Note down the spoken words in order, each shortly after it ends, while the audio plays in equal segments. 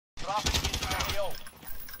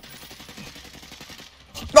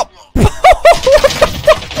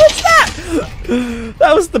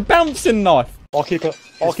That was the bouncing knife. I'll keep an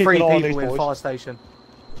eye on these boys. Fire station.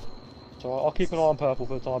 So I'll keep an eye on purple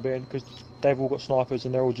for the time being because they've all got snipers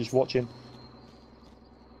and they're all just watching.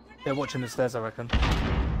 They're watching the stairs, I reckon.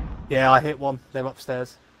 Yeah, I hit one. They're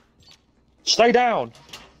upstairs. Stay down!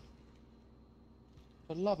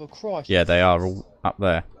 For the love of Christ. Yeah, they are all up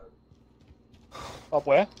there. Up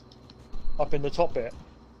where? Up in the top bit.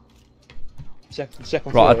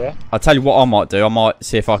 Second Right, floor, yeah? I'll tell you what I might do. I might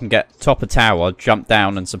see if I can get top of tower, jump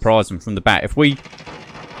down and surprise them from the back. If we...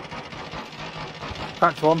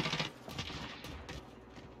 Cracked one.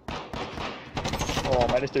 Oh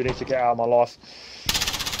man, this dude needs to get out of my life.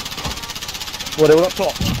 Well, they were up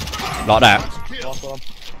top. Like that. Nice one.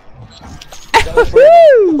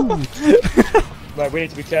 Mate, we need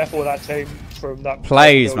to be careful with that team from that...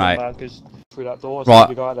 Plays, building, mate. Man, because through that door, Right.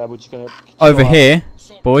 the guy there, we're just gonna... Over here,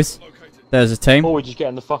 boys. There's a team. Or we just get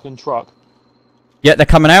in the fucking truck. Yeah, they're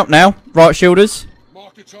coming out now. Right shoulders.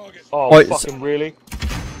 Oh, Wait, fucking really?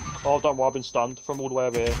 Oh, don't worry, I've been stunned from all the way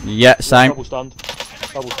over here. Yeah, same. Double stunned.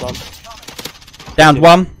 Double stunned. Downed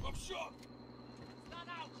one.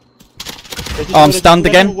 Oh, I'm stunned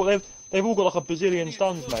again. They've all got like a bazillion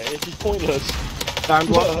stuns, mate. It's just pointless. Downed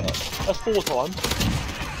one. That's 4 times.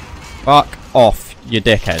 Fuck off, you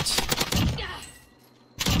dickheads.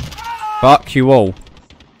 Fuck you all.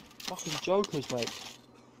 Fucking jokers, mate.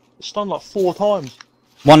 Stunned like 4 times.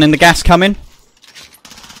 One in the gas coming.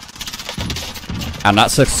 And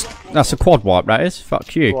that's a quad wipe, that is.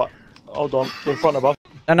 Fuck you. Right, hold on. In front of us.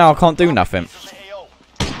 And now I can't do nothing.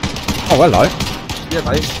 Oh, hello. Yeah,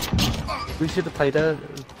 mate. We should have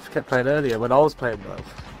kept playing earlier when I was playing well.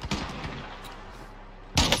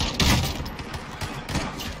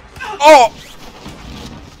 Oh!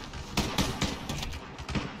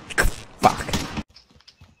 Fuck.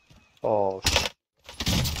 Oh,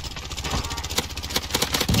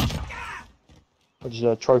 There's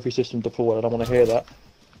a trophy system deployed. I don't want to hear that.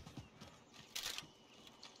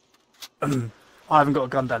 I haven't got a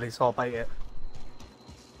gun, Daddy, so I'll bait it.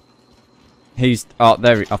 He's... Oh,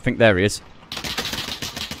 there. I think there he is.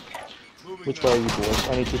 Which way are you boys?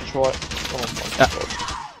 I need to try... Oh my god.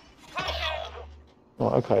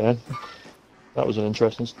 Right, okay then. That was an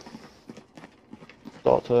interesting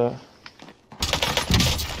start to...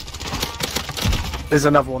 There's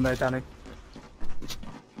another one there, Danny.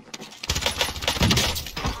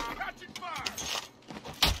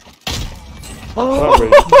 Oh! No way,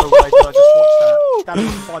 did I just watch that. Danny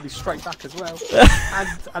was firing straight back as well.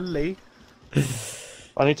 and Lee.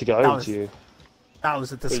 I need to get over to you. That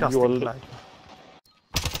was a disgusting play.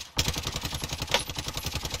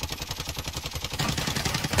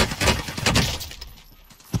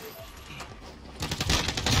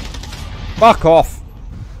 Fuck off.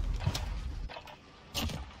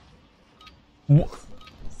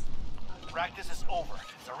 Practice is over.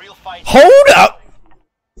 It's a real fight. Hold up!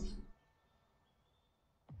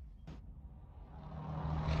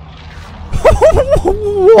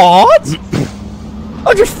 What?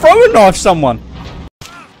 I just throw a knife someone.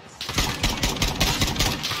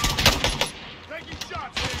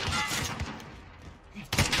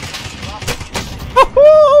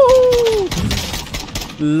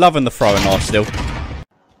 Loving the throwing knife still.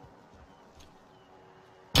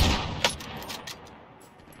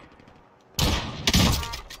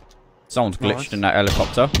 Someone's glitched in that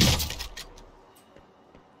helicopter.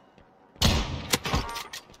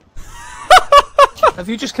 Have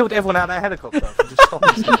you just killed everyone out of that helicopter? Just stop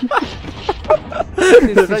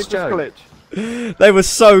this joke. They were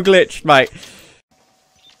so glitched, mate.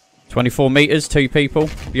 24 meters, 2 people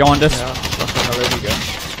behind us. Yeah, there we go.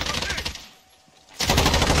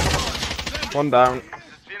 One down.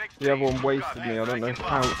 The other one wasted me. I don't know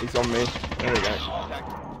how he's on me. There we go.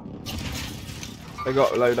 They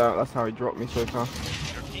got a loadout. That's how he dropped me so far.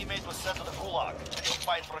 Your teammate was sent to the gulag. You'll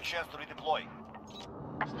fight for a chance to redeploy.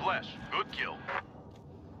 Splash. Good kill.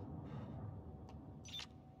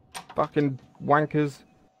 Fucking wankers.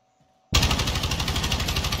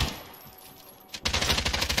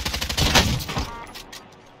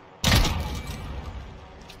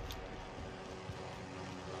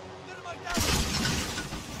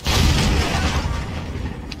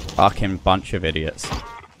 Fucking bunch of idiots.